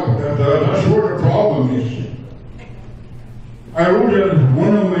dropping out. That's where the problem is. I wrote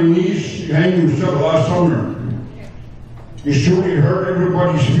one of my niece hanged himself last summer. He surely hurt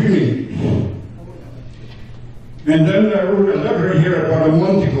everybody's feelings. And then I wrote a letter here about a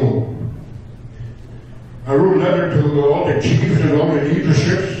month ago. I wrote a letter to all the chiefs and all the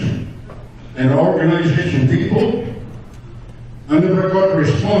leaderships and organization people. I never got a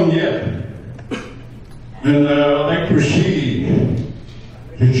response yet. And I'd like to see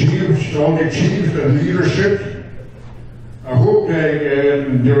the chiefs, all the chiefs and leadership. I hope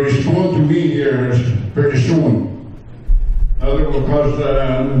they respond to me here pretty soon. Because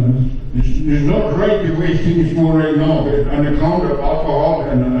it's not right the way things go right now on account of alcohol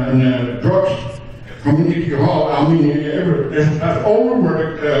and drugs. Community hall, I mean, that's all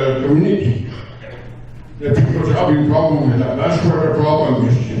over the community. The people's having a problem with that. That's where the problem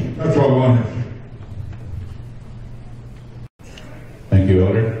is. That's all I wanted. Thank you,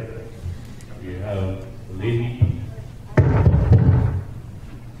 Elder. We have a lady.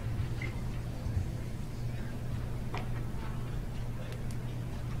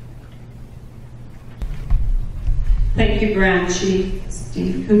 Thank you, Grand Chief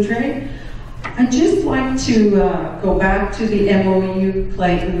Steve Coutre. I'd just like to go back to the MOU,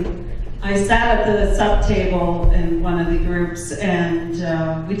 Clayton. I sat at the sub-table in one of the groups,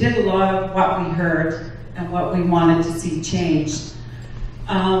 and we did a lot of what we heard and what we wanted to see changed.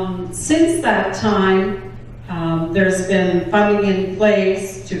 Since that time, there's been funding in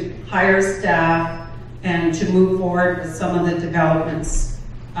place to hire staff and to move forward with some of the developments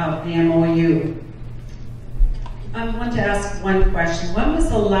of the MOU. I want to ask one question. When was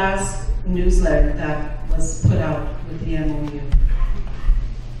the last newsletter that was put out with the MOU?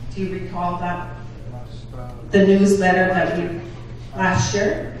 Do you recall that? The newsletter that last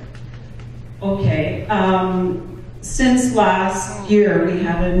year? Okay. Since last year, we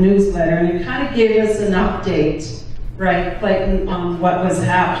had a newsletter, and it kind of gave us an update, right, Clayton, on what was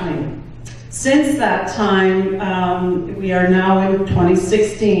happening. Since that time, we are now in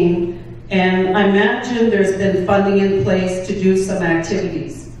 2016, and I imagine there's been funding in place to do some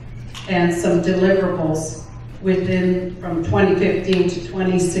activities and some deliverables from 2015 to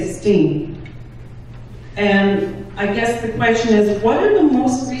 2016. And I guess the question is, what are the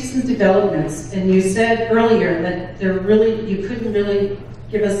most recent developments? And you said earlier that you couldn't really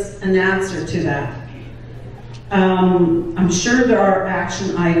give us an answer to that. I'm sure there are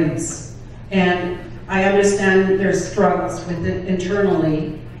action items, and I understand there's struggles with it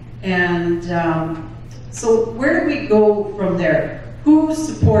internally. And so where do we go from there? Who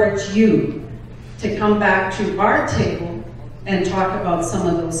supports you to come back to our table and talk about some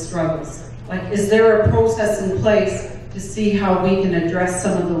of those struggles? Like, is there a process in place to see how we can address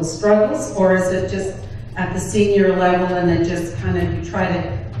some of those struggles, or is it just at the senior level and it just kind of, you try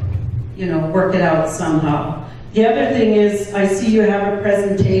to, work it out somehow? The other thing is, I see you have a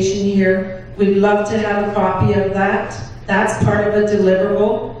presentation here. We'd love to have a copy of that. That's part of a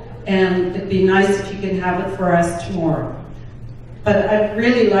deliverable, and it'd be nice if you can have it for us tomorrow. But I'd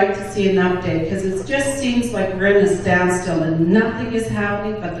really like to see an update, because it just seems like we're in a standstill and nothing is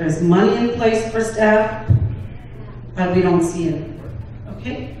happening, but there's money in place for staff, but we don't see it.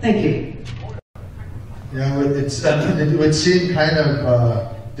 Okay, thank you. Yeah, it would seem kind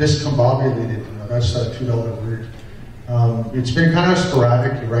of discombobulated. That's a $2 word. It's been kind of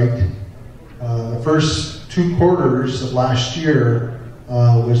sporadic, right? The first 2 quarters of last year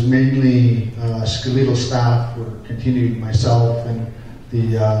was mainly skeletal staff were continuing, myself and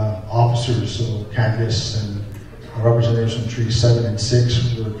the officers, so Candace and representatives from Treaty 7 and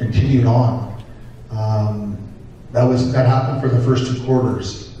 6 were continuing on. That happened for the first 2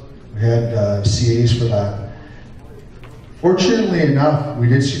 quarters. We had CAs for that. Fortunately enough, we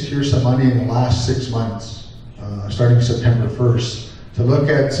did secure some money in the last 6 months, starting September 1st, to look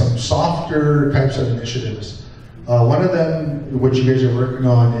at some softer types of initiatives. One of them, which you guys are working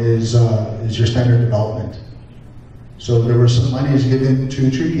on, is your standard development. So there were some monies given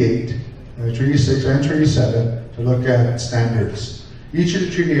to Treaty 8, Treaty 6, and Treaty 7 to look at standards. Each of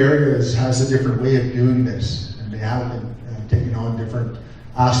the treaty areas has a different way of doing this, and they have been taking on different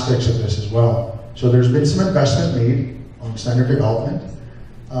aspects of this as well. So there's been some investment made on standard development.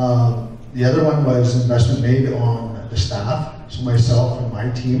 The other one was investment made on the staff. So myself and my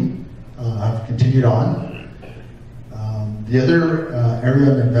team have continued on. The other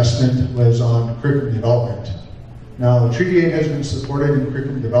area of investment was on curriculum development. Now, Treaty 8 has been supported in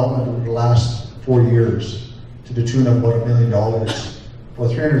curriculum development over the last 4 years to the tune of about $1 million. About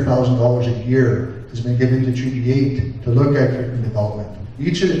 $300,000 a year has been given to Treaty 8 to look at curriculum development.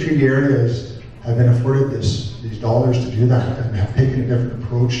 Each of the treaty areas have been afforded these dollars to do that and have taken a different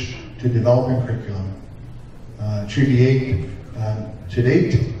approach to developing curriculum. Treaty 8 to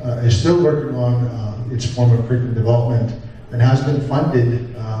date is still working on its form of curriculum development and has been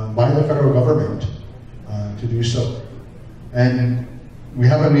funded by the federal government to do so. And we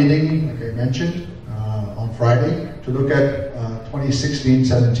have a meeting, like I mentioned, on Friday to look at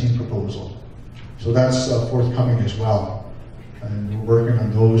 2016-17 proposal. So that's forthcoming as well. And we're working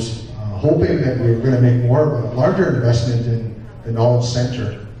on those, hoping that we're going to make more of a larger investment in the Knowledge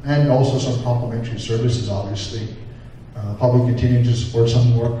Center and also some complementary services, obviously. Probably continue to support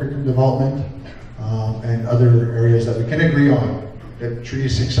some more curriculum development and other areas that we can agree on, that Treaty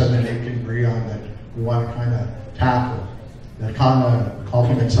 6, 7, and 8 can agree on, that we want to kind of tackle, that kind of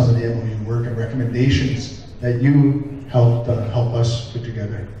complement some of the MOU work and recommendations that you helped help us put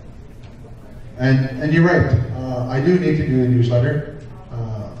together. And you're right, I do need to do a newsletter.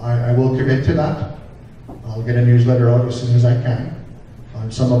 I will commit to that. I'll get a newsletter out as soon as I can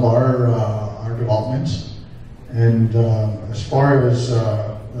on some of our developments. And as far as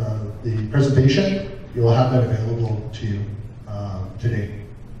the presentation, you'll have that available to you today.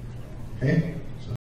 Okay?